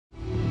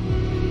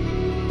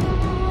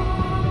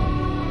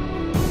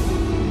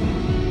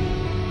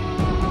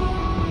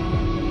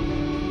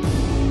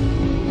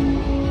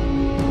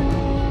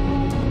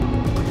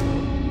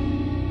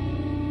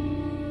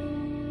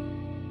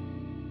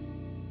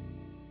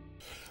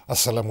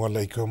Assalamu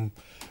alaikum.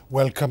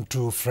 Welcome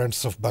to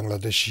Friends of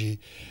Bangladeshi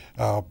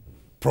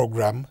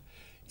program.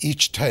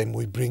 Each time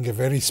we bring a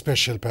very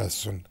special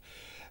person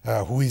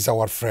who is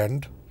our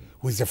friend,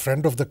 who is a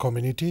friend of the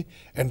community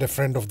and a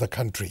friend of the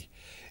country.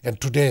 And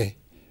today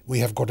we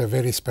have got a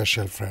very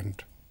special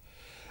friend.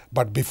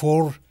 But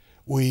before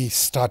we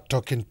start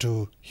talking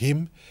to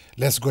him,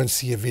 let's go and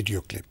see a video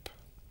clip.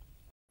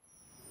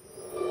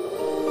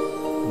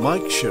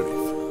 Mike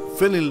Sharif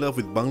fell in love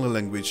with Bangla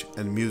language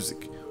and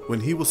music when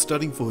he was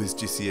studying for his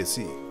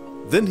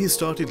GCSE. Then he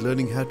started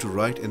learning how to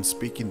write and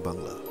speak in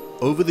Bangla.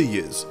 Over the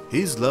years,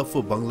 his love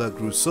for Bangla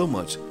grew so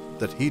much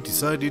that he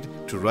decided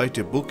to write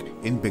a book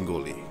in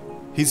Bengali.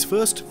 His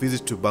first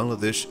visit to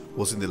Bangladesh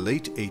was in the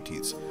late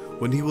 80s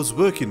when he was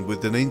working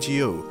with an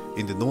NGO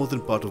in the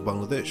northern part of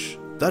Bangladesh.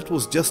 That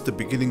was just the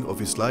beginning of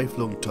his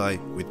lifelong tie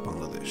with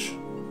Bangladesh.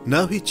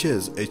 Now he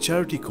chairs a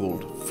charity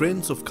called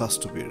Friends of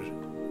Kastubir.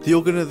 The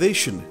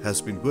organization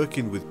has been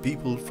working with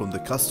people from the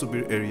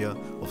Kastubir area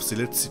of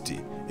Sylhet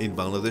city in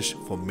Bangladesh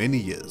for many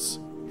years.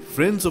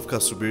 Friends of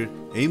Kastubir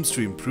aims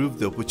to improve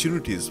the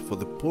opportunities for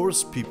the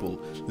poorest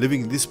people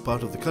living in this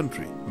part of the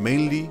country,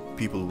 mainly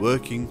people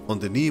working on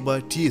the nearby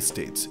tea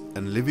estates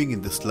and living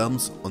in the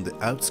slums on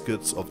the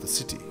outskirts of the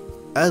city.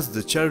 As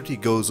the charity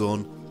goes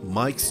on,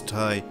 Mike's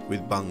tie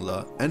with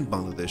Bangla and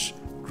Bangladesh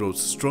grows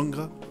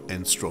stronger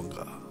and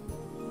stronger.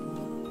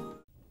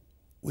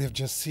 We have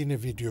just seen a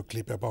video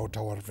clip about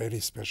our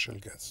very special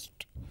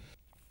guest.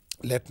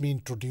 Let me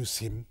introduce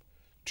him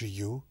to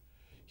you.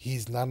 He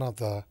is none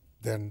other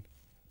than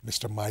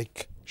Mr.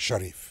 Mike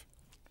Sharif.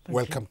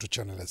 Welcome to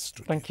Channel S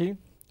Studio. Thank you.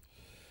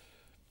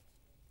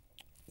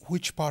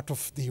 Which part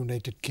of the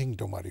United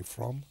Kingdom are you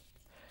from?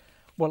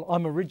 Well,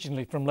 I'm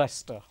originally from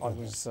Leicester. I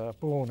was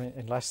born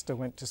in Leicester,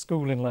 went to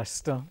school in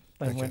Leicester,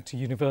 then went to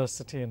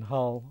university in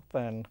Hull,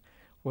 then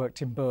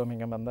worked in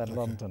Birmingham and then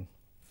London.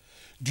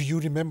 Do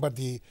you remember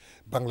the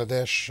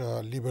Bangladesh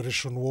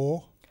Liberation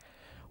War?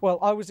 Well,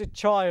 I was a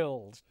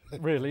child,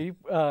 really,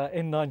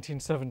 in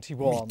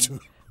 1971. Me too.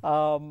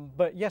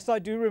 But yes, I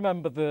do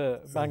remember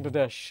the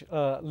Bangladesh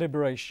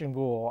Liberation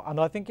War, and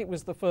I think it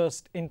was the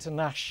first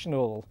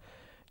international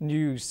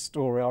news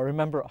story. I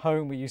remember at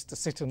home we used to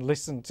sit and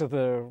listen to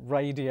the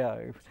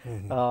radio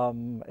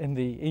in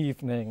the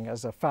evening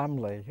as a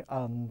family,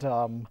 and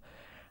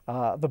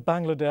the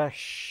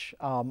Bangladesh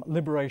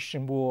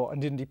Liberation War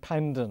and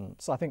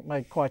independence, I think,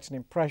 made quite an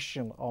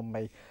impression on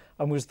me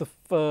and was the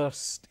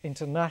first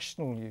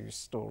international news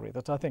story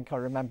that I think I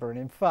remember. And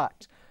in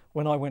fact,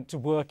 when I went to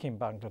work in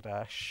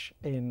Bangladesh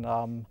in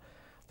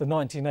the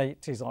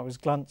 1980s, I was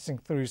glancing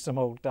through some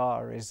old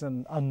diaries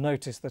and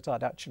noticed that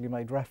I'd actually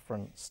made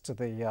reference to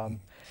the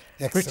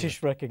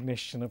British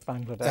recognition of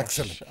Bangladesh.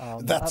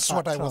 Excellent. That's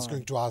what I was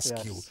going to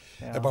ask you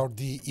about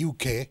the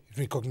UK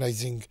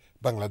recognizing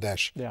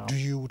Bangladesh. Do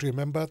you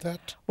remember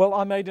that? Well,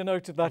 I made a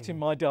note of that in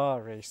my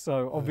diary,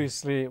 so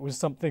obviously it was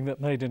something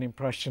that made an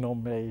impression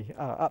on me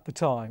at the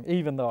time,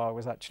 even though I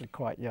was actually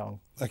quite young.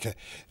 Okay.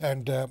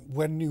 And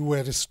when you were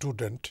a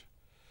student,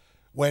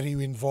 were you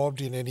involved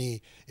in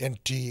any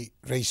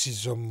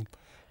anti-racism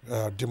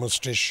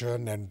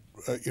demonstration and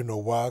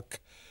work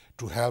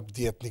to help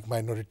the ethnic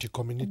minority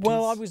communities?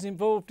 Well, I was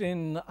involved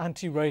in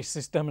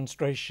anti-racist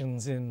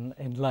demonstrations in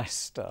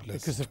Leicester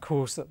because, of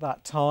course, at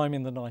that time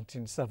in the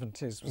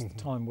 1970s was the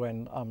time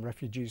when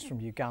refugees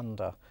from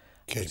Uganda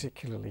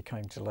particularly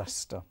came to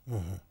Leicester.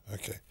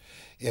 Okay.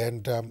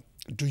 And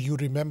do you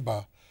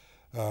remember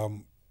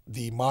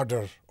the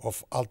murder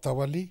of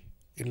Altawali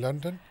in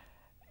London?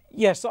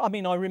 Yes, I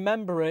mean, I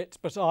remember it,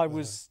 but I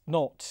was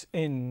not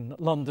in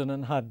London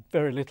and had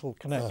very little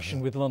connection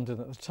with London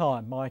at the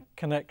time. My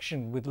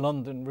connection with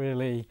London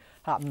really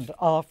happened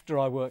after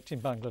I worked in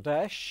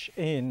Bangladesh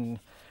in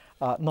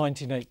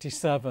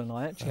 1987.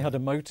 I actually had a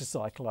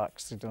motorcycle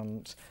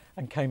accident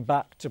and came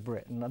back to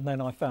Britain, and then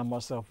I found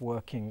myself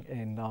working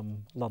in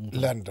London.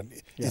 London.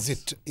 Yes. Is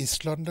it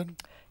East London?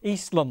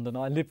 East London.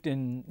 I lived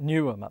in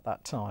Newham at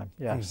that time,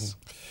 yes.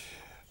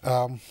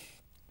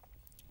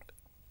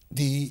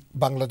 The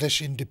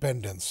Bangladesh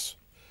independence,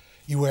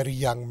 you were a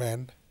young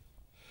man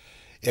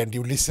and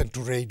you listened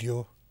to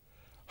radio,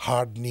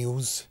 heard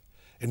news,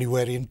 and you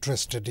were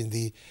interested in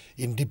the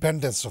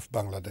independence of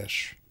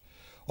Bangladesh.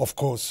 Of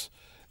course,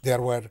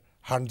 there were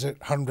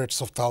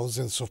hundreds of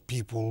thousands of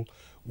people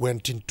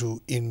went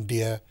into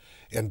India,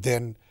 and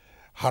then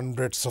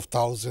hundreds of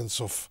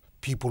thousands of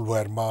people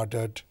were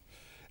murdered,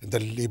 and the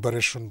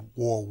Liberation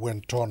War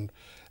went on.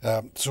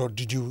 So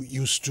did you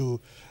used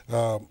to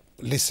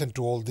listen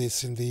to all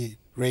this in the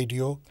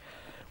radio?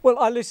 Well,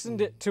 I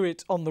listened to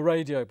it on the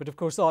radio, but of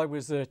course I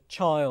was a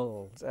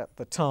child at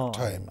the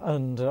time.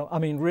 And I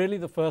mean, really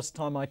the first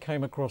time I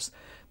came across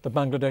the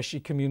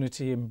Bangladeshi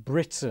community in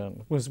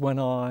Britain was when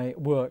I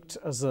worked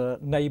as a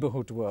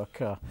neighbourhood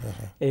worker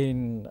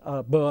in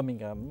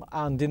Birmingham,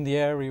 and in the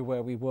area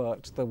where we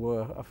worked there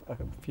were a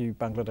few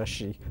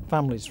Bangladeshi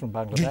families from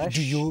Bangladesh.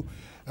 Do you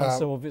And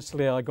so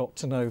obviously I got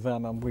to know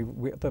them, and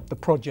the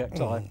project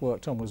I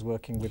worked on was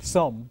working with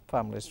some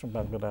families from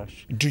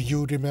Bangladesh. Do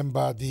you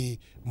remember the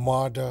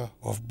murder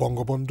of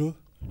Bangabandhu?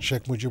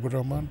 Sheikh Mujibur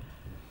Rahman?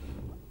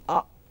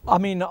 I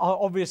mean,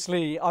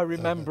 obviously, I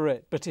remember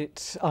it, but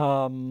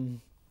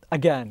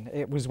again,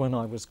 it was when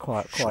I was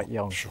quite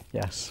young. Sure.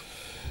 Yes.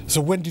 So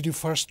when did you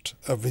first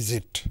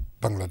visit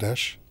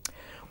Bangladesh?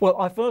 Well,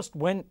 I first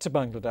went to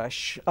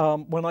Bangladesh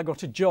when I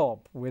got a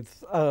job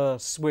with a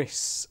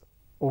Swiss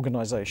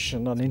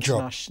organisation, an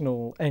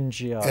international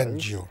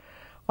NGO.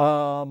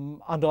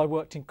 And I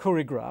worked in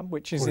Kurigram,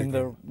 which is in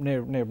the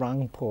near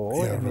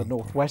Rangpur, in the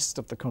northwest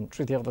of the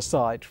country, the other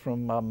side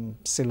from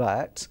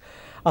Sylhet.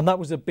 And that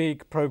was a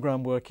big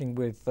programme working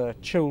with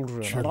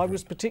children. And I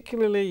was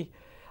particularly,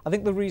 I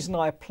think the reason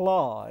I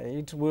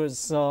applied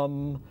was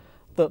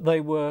that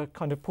they were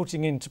kind of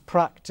putting into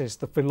practice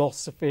the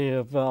philosophy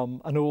of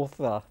an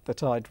author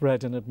that I'd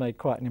read and had made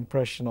quite an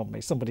impression on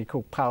me, somebody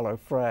called Paulo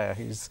Freire,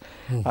 who's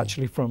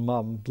actually from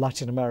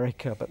Latin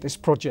America. But this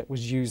project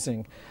was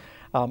using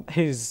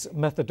his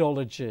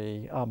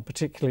methodology,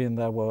 particularly in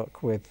their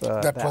work with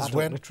that was adult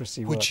when?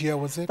 Literacy Which work. year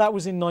was it? That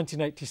was in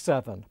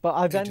 1987. But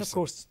I then, of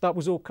course, that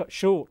was all cut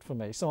short for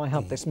me. So I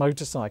had this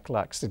motorcycle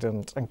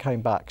accident and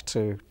came back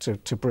to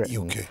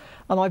Britain. UK.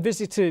 And I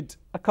visited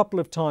a couple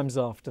of times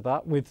after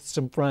that with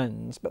some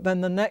friends. But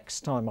then the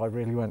next time I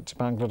really went to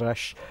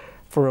Bangladesh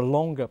for a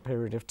longer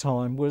period of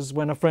time was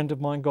when a friend of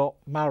mine got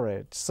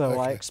married. So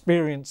I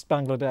experienced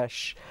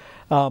Bangladesh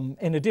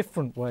in a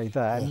different way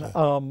then,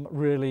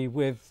 really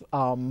with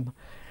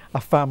a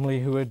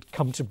family who had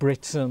come to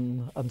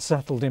Britain and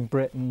settled in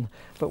Britain,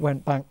 but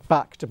went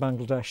back to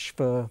Bangladesh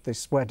for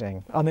this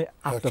wedding. And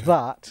after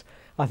that,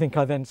 I think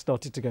I then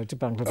started to go to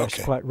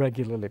Bangladesh quite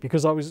regularly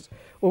because I was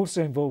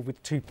also involved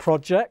with two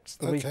projects,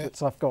 the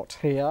leaflets I've got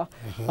here.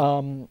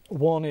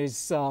 One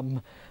is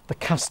the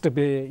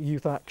Kastabir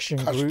Youth Action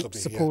Group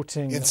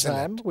supporting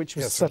them, which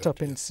was set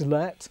up in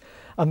Sylhet.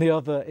 And the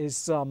other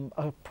is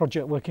a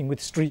project working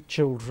with street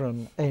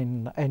children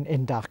in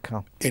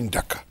Dhaka. In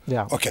Dhaka.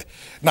 Yeah. Okay.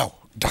 Now,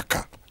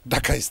 Dhaka.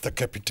 Dhaka is the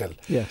capital.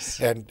 Yes.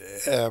 And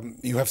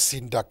you have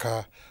seen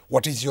Dhaka.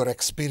 What is your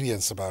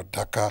experience about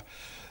Dhaka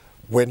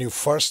when you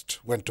first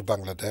went to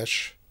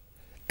Bangladesh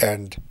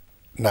and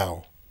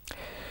now?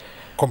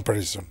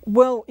 Comparison.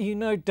 Well, you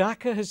know,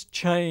 Dhaka has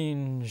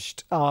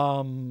changed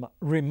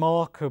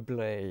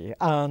remarkably,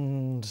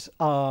 and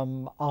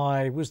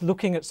I was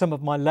looking at some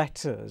of my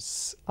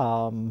letters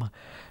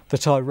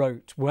that I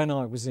wrote when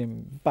I was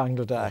in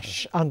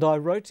Bangladesh, and I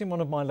wrote in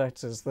one of my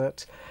letters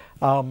that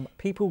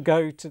people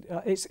go to,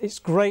 it's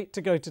great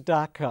to go to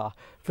Dhaka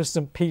for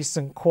some peace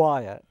and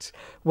quiet.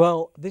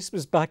 Well, this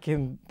was back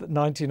in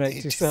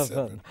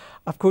 1987.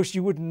 Of course,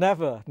 you would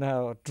never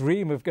now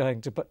dream of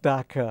going to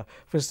Dhaka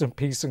for some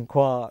peace and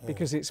quiet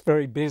because it's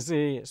very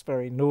busy, it's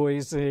very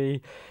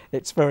noisy,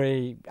 it's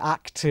very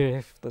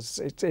active.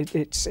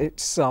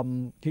 It's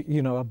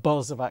you know, a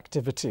buzz of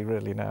activity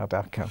really now,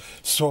 Dhaka.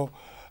 So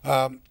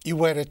you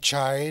were a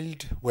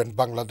child when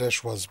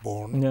Bangladesh was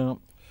born. Yeah.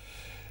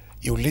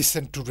 You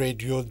listened to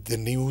radio, the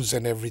news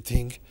and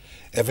everything.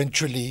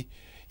 Eventually,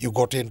 you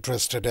got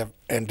interested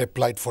and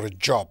applied for a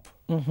job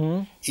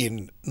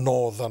in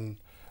northern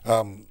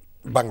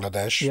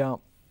Bangladesh. Yeah.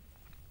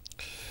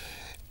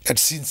 And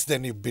since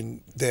then, you've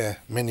been there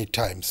many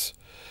times.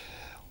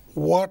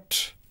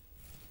 What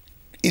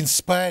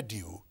inspired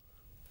you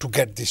to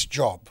get this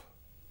job?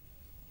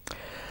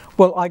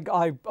 Well,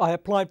 I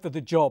applied for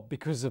the job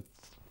because of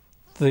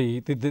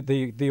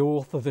the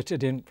author that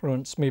had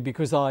influenced me,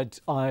 because I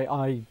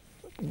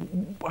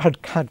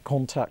had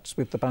contacts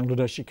with the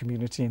Bangladeshi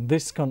community in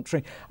this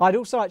country. I'd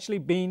also actually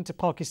been to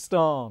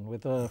Pakistan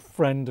with a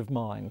friend of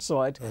mine,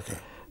 so I'd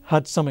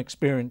had some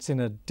experience in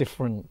a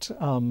different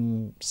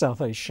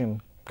South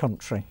Asian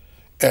country.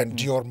 And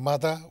your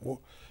mother,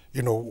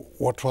 you know,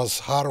 what was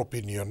her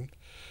opinion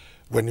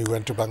when you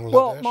went to Bangladesh?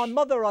 Well, my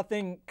mother, I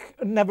think,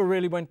 never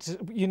really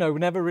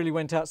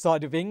went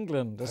outside of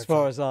England, as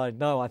far as I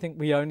know. I think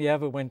we only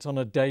ever went on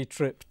a day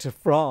trip to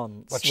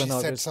France when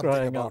I was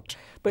growing up.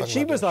 But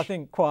she was, I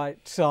think,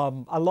 quite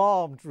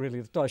alarmed,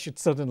 really, that I should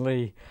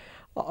suddenly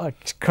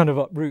kind of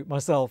uproot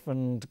myself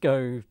and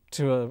go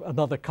to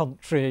another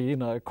country, you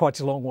know, quite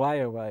a long way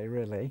away,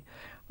 really.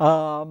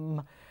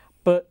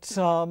 But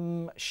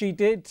she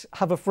did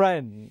have a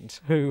friend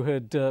who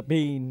had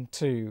been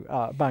to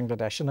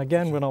Bangladesh. And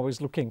again, when I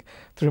was looking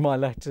through my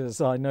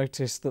letters, I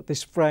noticed that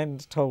this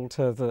friend told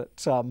her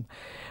that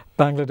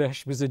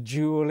Bangladesh was a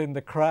jewel in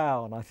the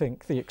crown, I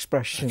think the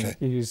expression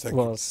used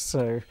was.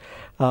 So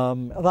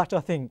that,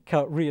 I think,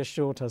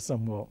 reassured her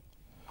somewhat.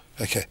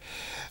 Okay.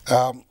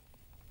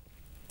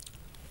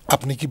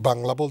 আপনি কি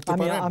বাংলা বলতে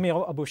পারেন? আমি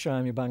অবশ্যই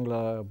আমি বাংলা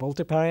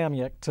বলতে পারি। আমি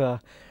একটা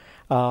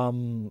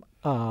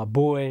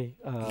বই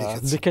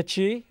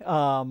লিখেছি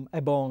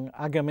এবং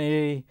আগামী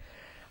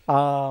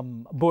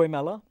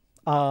বইমেলা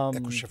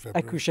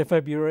 21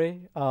 February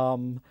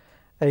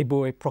এই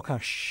বই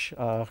প্রকাশ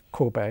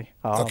করবে.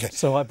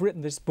 So I've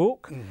written this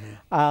book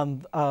and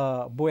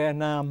বইয়ের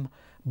নাম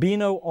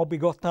Bino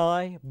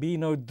Obigotai,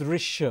 Bino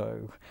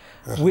Drisho,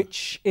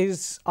 which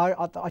is,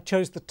 I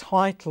chose the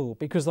title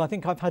because I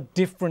think I've had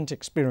different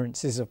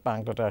experiences of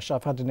Bangladesh.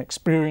 I've had an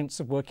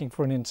experience of working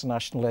for an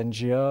international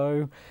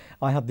NGO.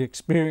 I had the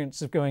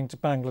experience of going to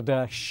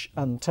Bangladesh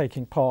and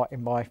taking part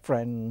in my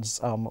friend's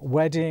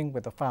wedding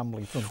with a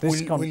family from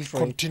this country.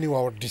 We'll continue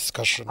our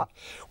discussion.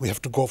 We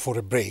have to go for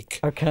a break.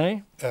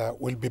 Okay.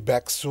 We'll be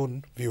back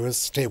soon. Viewers,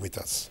 stay with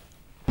us.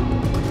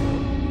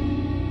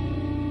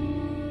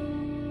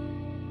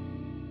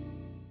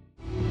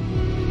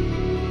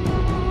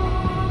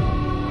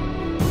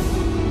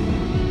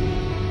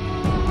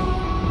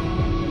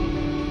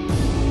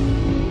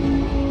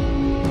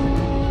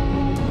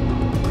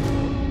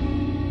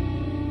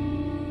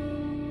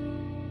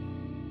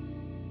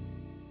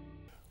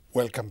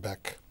 Welcome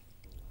back.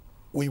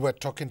 We were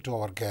talking to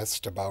our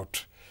guest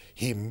about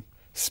him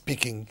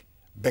speaking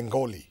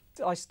Bengali.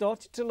 I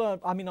started to learn,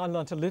 I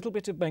learnt a little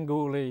bit of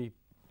Bengali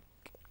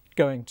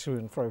going to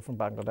and fro from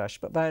Bangladesh,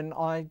 but then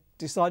I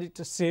decided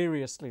to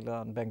seriously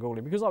learn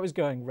Bengali because I was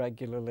going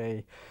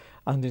regularly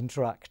and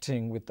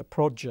interacting with the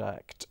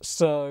project.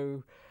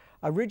 So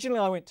originally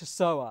I went to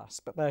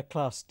SOAS, but their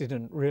class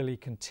didn't really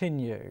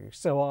continue.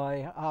 So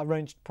I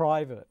arranged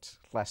private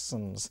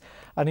lessons.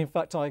 And in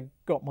fact, I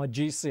got my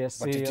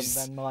GCSE and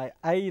then my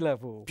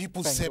A-level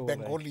People Bengali. say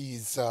Bengali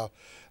is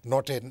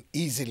not an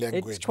easy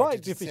language. It's quite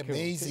but difficult. It's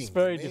amazing. It's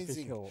very amazing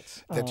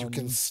difficult. That you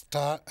can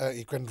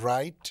you can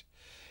write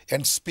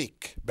and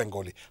speak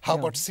Bengali. How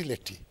about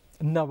Sylheti?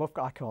 No,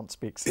 I can't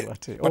speak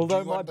Sylheti. But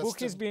Although do you my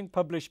book is being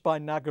published by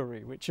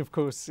Nagari, which of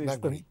course is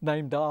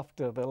named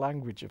after the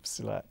language of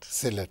Sylhet.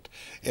 Sylhet.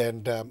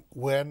 And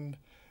when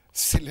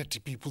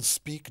Sylheti people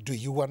speak, do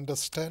you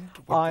understand?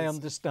 I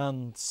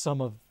understand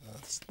some of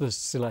the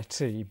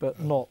Sylheti, but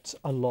not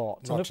a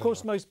lot. And of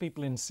course, most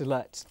people in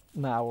Sylhet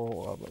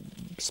now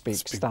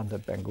speak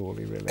standard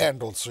Bengali, really.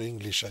 And also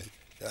English, I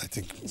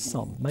think.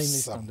 Mainly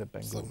standard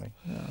Bengali.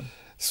 Yeah.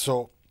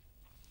 So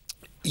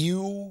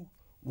you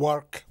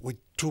work with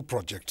two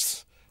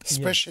projects,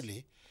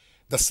 especially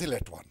the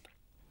Sylhet one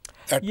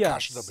at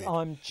Kashdabir.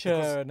 I'm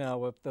chair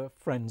now of the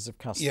Friends of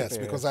Kashdabir. Yes,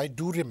 because I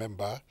do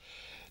remember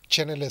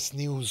Channel S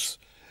News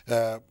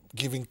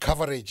giving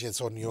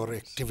coverages on your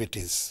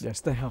activities.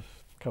 Yes, they have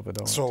covered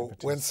our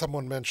activities. When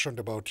someone mentioned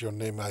about your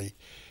name, I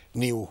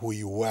knew who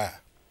you were.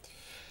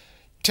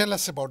 Tell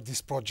us about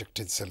this project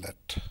in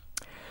Sylhet.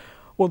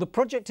 Well, the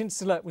project in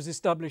Sylhet was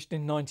established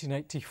in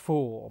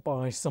 1984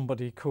 by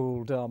somebody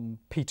called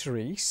Peter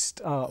East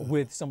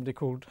with somebody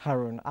called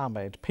Harun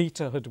Ahmed.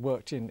 Peter had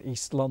worked in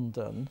East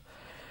London,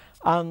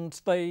 and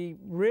they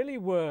really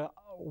were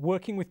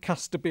working with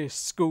Kashdabir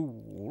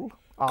School.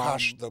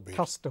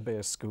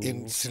 Kashdabir School.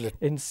 In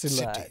Sylhet.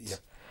 City,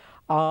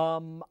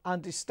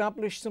 and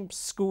established some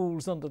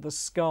schools under the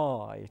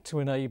sky to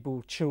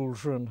enable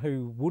children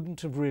who wouldn't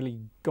have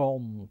really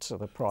gone to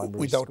the primary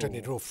without school.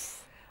 any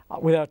roof.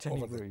 Without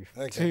any roof,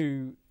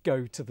 to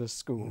go to the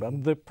school.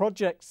 And the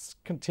project's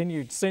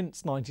continued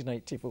since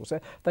 1984. So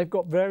they've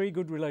got very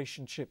good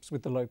relationships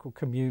with the local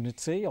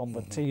community on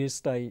the tea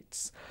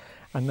estates,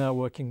 and now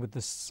working with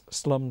the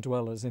slum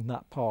dwellers in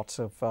that part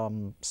of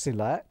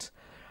Sylhet,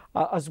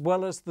 as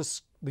well as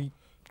the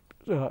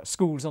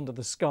schools under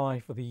the sky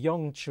for the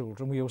young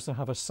children. We also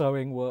have a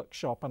sewing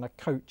workshop and a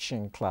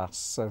coaching class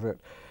so that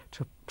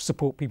to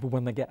support people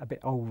when they get a bit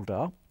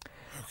older.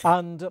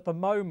 And at the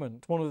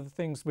moment, one of the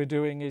things we're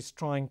doing is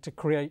trying to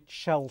create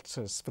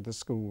shelters for the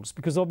schools,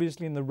 because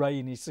obviously in the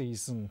rainy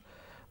season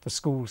the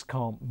schools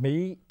can't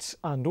meet,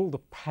 and all the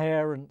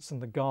parents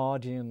and the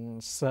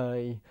guardians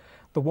say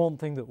the one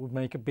thing that would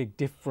make a big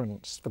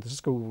difference for the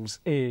schools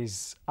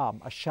is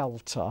a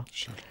shelter.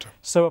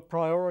 So a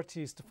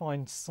priority is to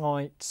find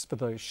sites for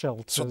those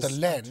shelters, so the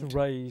land, to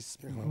raise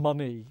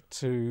money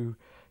to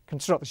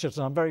construct the shelters.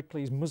 I'm very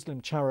pleased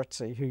Muslim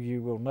Charity, who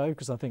you will know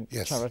because I think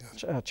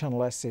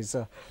Channel S is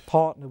a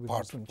partner with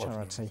Muslim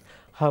Charity,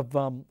 have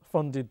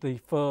funded the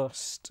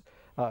first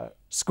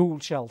school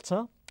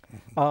shelter,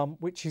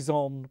 which is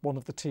on one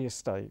of the tea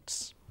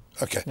estates.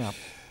 Okay. Yeah.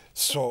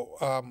 So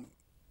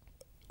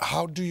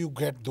how do you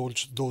get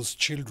those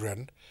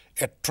children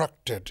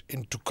attracted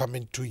into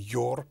coming to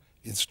your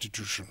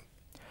institution?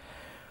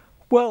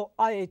 Well,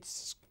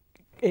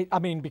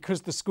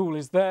 because the school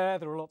is there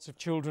are lots of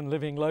children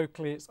living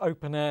locally. It's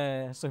open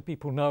air, so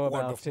people know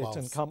about it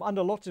and come. And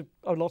a lot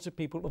of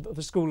people.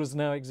 The school has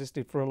now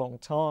existed for a long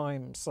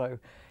time, so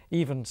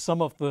even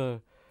some of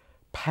the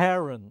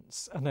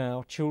parents are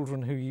now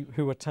children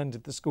who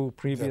attended the school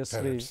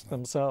previously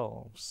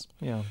themselves.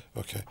 Yeah.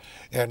 Okay.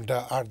 And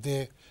are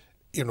there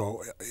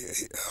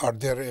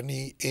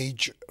any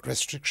age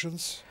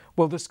restrictions?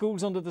 Well, the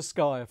schools under the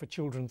sky are for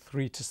children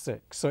 3 to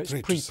 6, so it's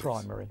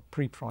pre-primary.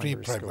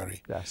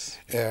 Pre-primary. Yes.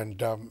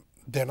 And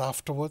then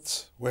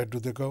afterwards, where do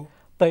they go?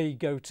 They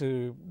go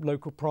to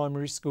local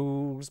primary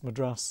schools,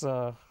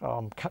 madrasa,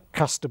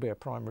 Kashdabir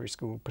Primary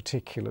School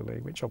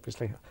particularly, which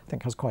obviously I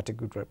think has quite a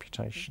good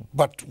reputation.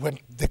 But when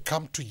they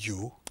come to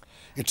you,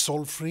 It's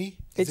all free?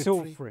 Is It's it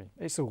all free? free.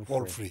 It's all free.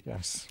 All free.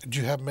 Yes. Do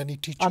you have many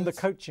teachers? And the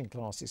coaching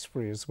class is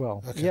free as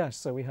well. Okay. Yes,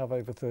 so we have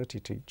over 30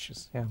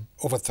 teachers. Yeah.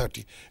 Over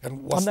 30.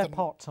 And what's And they're the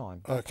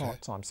part-time. They're Okay.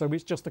 part-time. So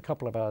it's just a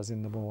couple of hours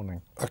in the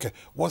morning. Okay.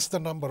 What's the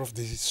number of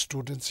the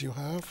students you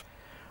have?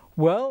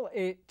 Well,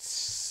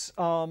 it's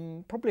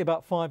probably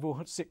about 500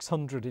 or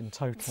 600 in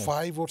total.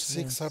 500 or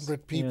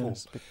 600 people.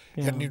 Yes, but,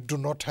 And yeah. you do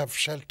not have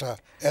shelter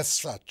as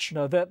such.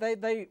 No,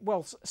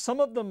 well, some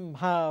of them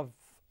have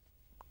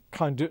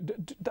kind of,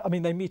 I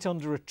mean, they meet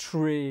under a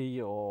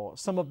tree, or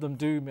some of them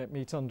do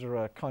meet under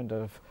a kind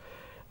of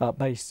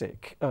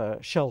basic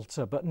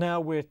shelter. But now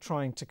we're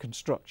trying to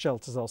construct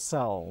shelters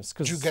ourselves.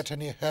 Do you get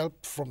any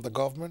help from the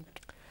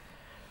government?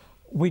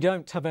 We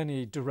don't have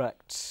any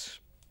direct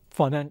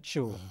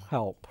financial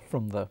help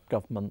from the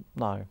government,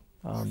 no.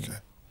 Okay.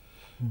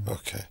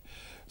 Okay.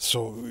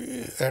 So,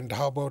 and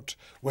how about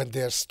when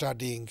they're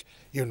studying,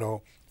 you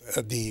know,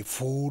 the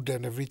food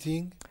and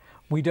everything?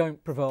 We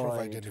don't provide,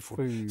 Provide any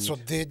food. So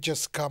they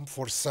just come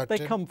for certain...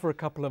 They come for a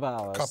couple of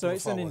hours. Couple so of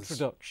it's an hours.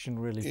 introduction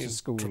really to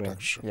schooling.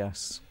 Introduction.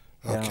 Yes.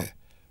 Okay.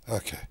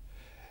 Okay.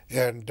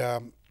 And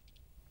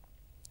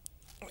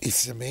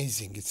it's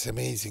amazing. It's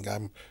amazing.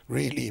 I'm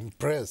really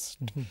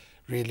impressed.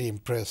 Really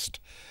impressed.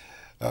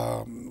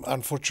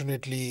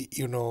 Unfortunately,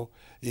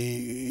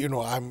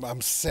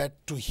 I'm sad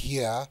to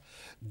hear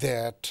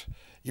that,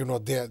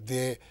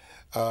 they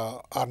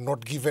are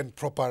not given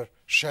proper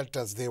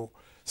shelters. They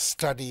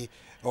study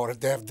or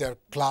they have their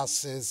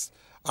classes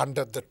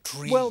under the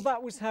tree. Well,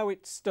 that was how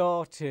it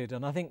started,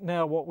 and I think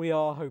now what we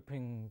are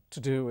hoping to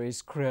do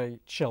is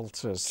create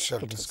shelters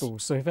for the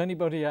schools. So if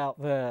anybody out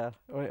there,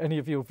 or any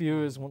of your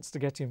viewers wants to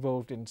get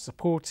involved in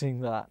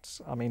supporting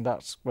that, I mean,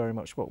 that's very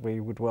much what we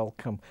would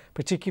welcome,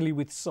 particularly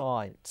with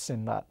sites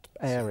in that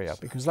area,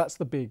 because that's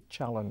the big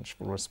challenge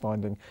for us,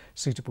 finding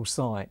suitable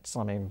sites.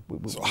 I mean,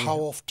 so how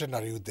often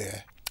are you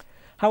there?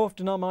 How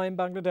often am I in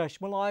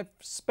Bangladesh? Well, I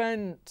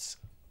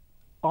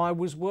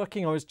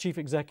was chief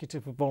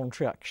executive of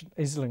Voluntary Action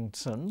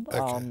Islington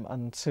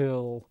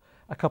until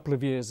a couple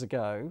of years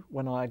ago,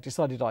 when I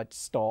decided I'd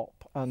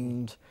stop.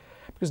 And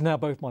because now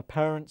both my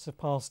parents have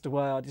passed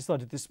away, I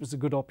decided this was a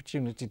good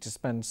opportunity to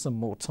spend some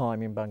more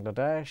time in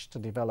Bangladesh, to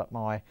develop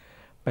my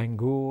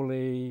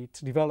Bengali,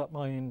 to develop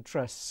my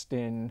interest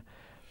in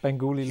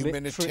Bengali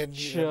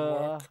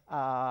literature.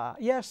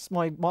 Yes,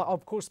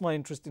 of course my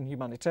interest in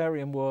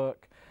humanitarian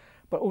work,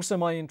 but also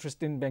my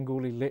interest in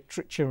Bengali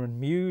literature and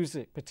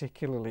music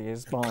particularly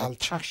is my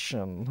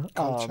passion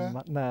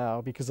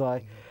now, because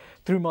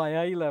through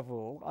my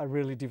A-level, I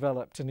really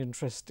developed an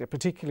interest,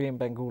 particularly in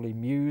Bengali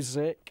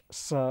music.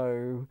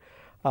 So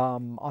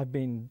I've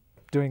been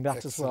doing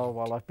that as well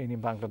while I've been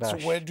in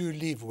Bangladesh. So where do you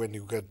live when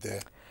you get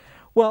there?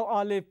 Well,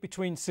 I live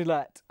between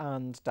Sylhet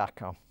and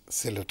Dhaka.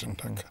 Sylhet and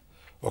Dhaka.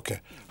 Okay.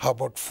 How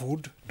about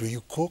food? Do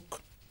you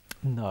cook?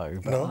 No,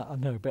 but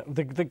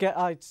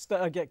I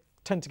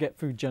tend to get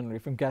food generally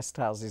from guest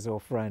houses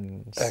or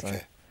friends.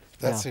 Okay,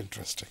 that's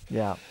interesting.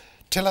 Yeah.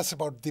 Tell us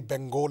about the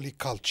Bengali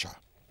culture.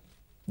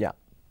 Yeah.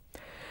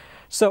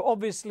 So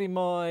obviously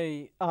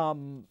my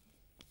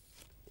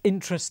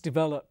interest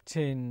developed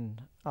in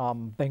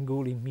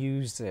Bengali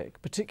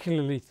music,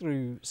 particularly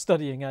through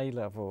studying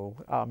A-level.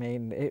 I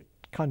mean,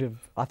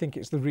 I think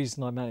it's the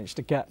reason I managed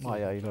to get my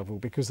A-level,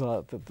 because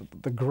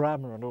the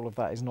grammar and all of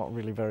that is not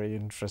really very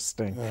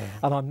interesting.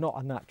 And I'm not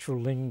a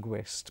natural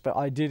linguist, but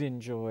I did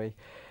enjoy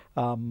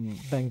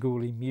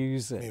Bengali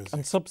music.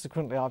 And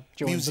subsequently I've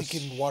joined... Music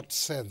in what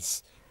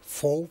sense?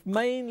 Folk?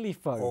 Mainly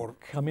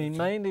folk.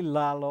 Mainly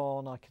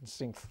Lalon. I can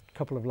sing a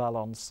couple of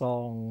Lalon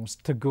songs.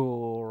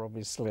 Tagore,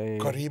 obviously.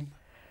 Karim?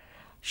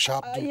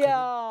 Shah Abdul Karim?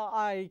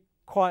 I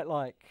quite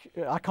like...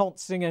 I can't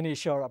sing any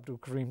Shah Abdul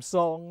Karim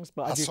songs,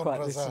 but I do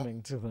quite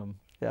listening to them.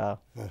 Yeah.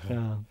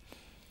 Yeah.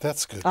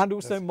 That's good. And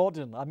also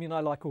modern. I mean, I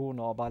like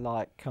Ornob. I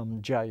like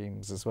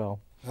James as well.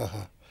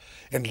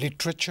 And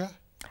literature?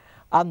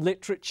 And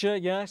literature,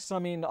 yes. I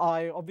mean,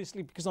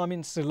 obviously, because I'm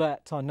in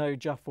Sylhet, I know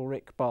Jafar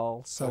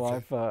Iqbal, so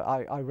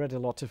I read a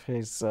lot of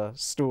his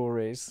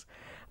stories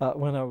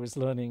when I was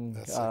learning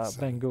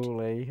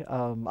Bengali,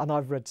 and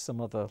I've read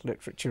some other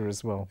literature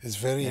as well. It's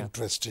very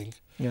interesting.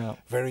 Yeah.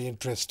 Very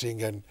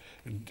interesting, and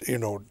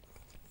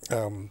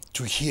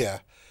to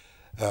hear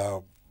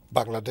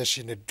Bangladesh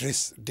in a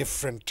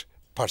different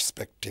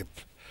perspective.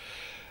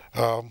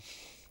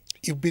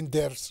 You've been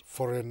there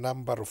for a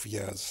number of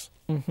years.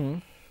 Mm-hmm.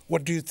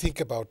 What do you think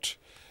about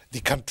the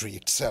country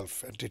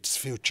itself and its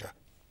future?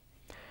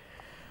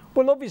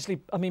 Well, obviously,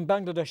 I mean,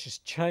 Bangladesh has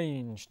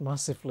changed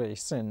massively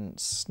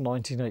since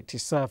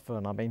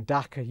 1987. I mean,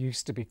 Dhaka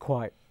used to be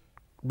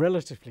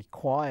relatively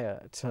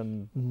quiet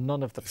and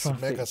none of the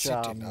traffic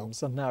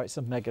jams, and now it's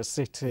a mega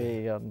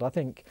city. And I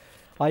think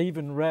I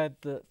even read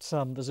that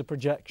there's a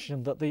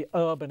projection that the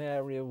urban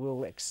area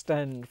will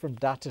extend from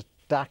Dhaka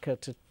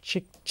to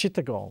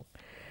Chittagong,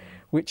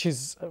 which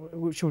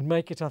would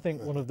make it, I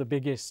think, one of the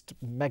biggest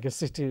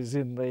megacities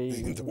in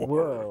the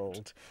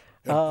world.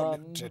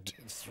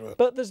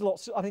 But there's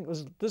lots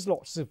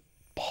of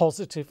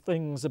positive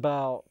things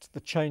about the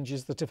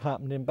changes that have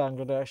happened in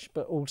Bangladesh,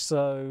 but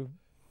also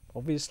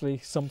obviously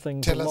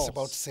something Tell us lost.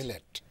 about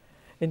Sylhet.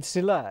 In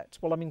Sylhet,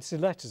 well, I mean,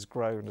 Sylhet has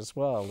grown as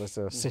well as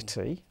a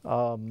city.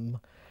 And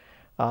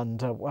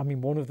I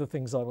mean, one of the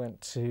things I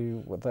went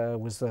to there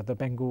was the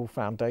Bengal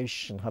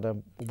Foundation had a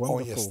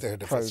wonderful they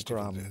had a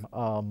festival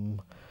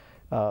program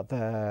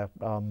there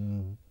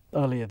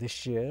earlier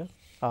this year.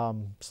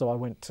 So I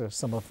went to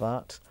some of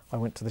that. I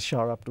went to the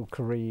Shah Abdul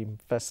Karim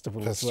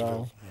Festival as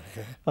well.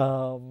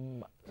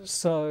 Okay.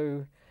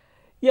 So,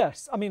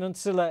 yes, I mean, and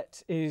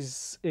Sylhet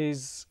is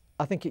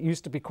I think it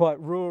used to be quite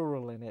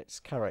rural in its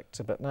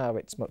character, but now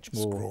it's much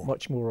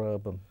more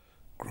urban.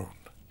 Grown.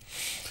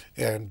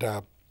 And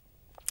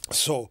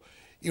so,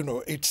 you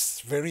know,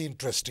 it's very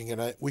interesting,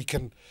 and we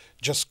can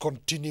just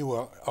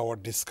continue our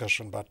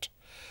discussion, but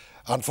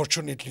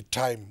unfortunately,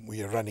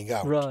 we are running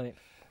out. Right.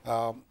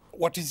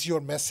 What is your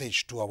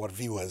message to our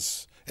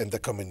viewers and the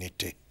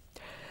community?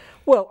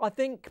 Well, I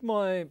think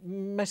my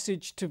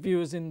message to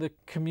viewers in the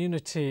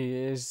community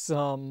is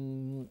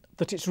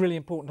that it's really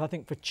important, I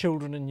think, for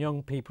children and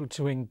young people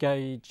to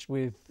engage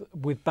with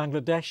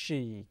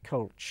Bangladeshi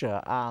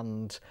culture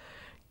and,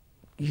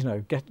 you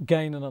know,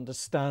 gain an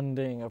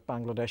understanding of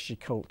Bangladeshi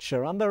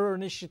culture. And there are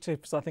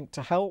initiatives, I think,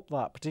 to help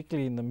that,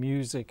 particularly in the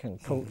music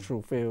and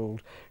cultural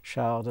field.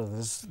 Shauda,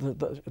 there's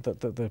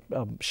the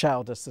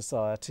Shauda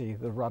Society,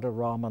 the Radha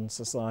Raman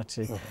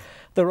Society.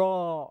 There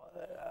are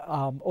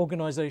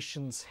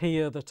organisations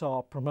here that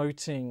are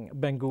promoting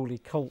Bengali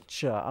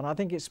culture, and I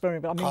think it's very.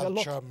 I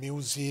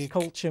mean,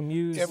 culture,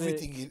 music,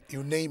 everything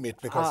you name it,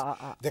 because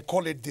they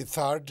call it the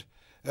third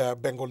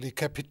Bengali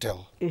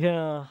capital.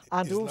 Yeah,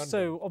 and also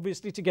London.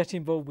 Obviously to get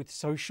involved with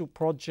social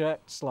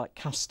projects like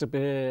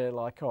Castabir,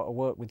 like I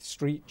work with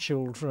street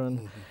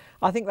children.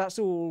 I think that's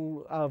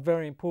all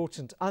very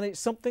important, and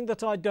it's something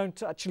that I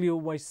don't actually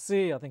always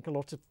see. I think a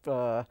lot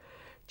of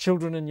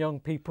children and young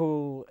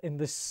people in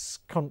this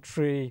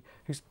country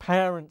whose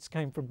parents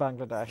came from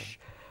Bangladesh,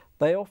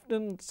 they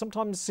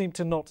sometimes seem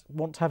to not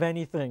want to have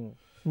anything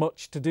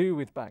much to do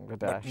with Bangladesh.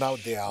 But now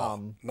they are.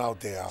 Now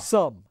they are.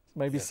 Some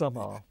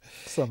are.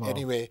 Some are.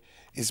 Anyway,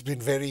 it's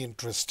been very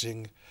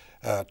interesting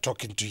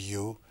talking to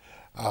you.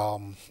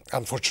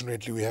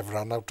 Unfortunately, we have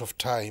run out of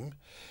time.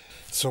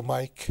 So,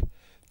 Mike,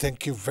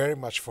 thank you very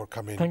much for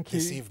coming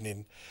this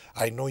evening.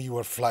 I know you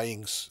are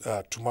flying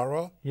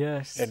tomorrow.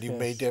 Yes. And you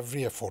made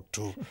every effort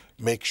to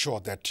make sure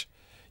that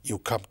you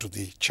come to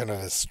the Channel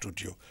S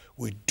studio.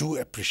 We do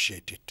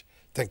appreciate it.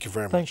 Thank you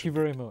very much. Thank you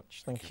very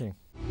much. Thank you.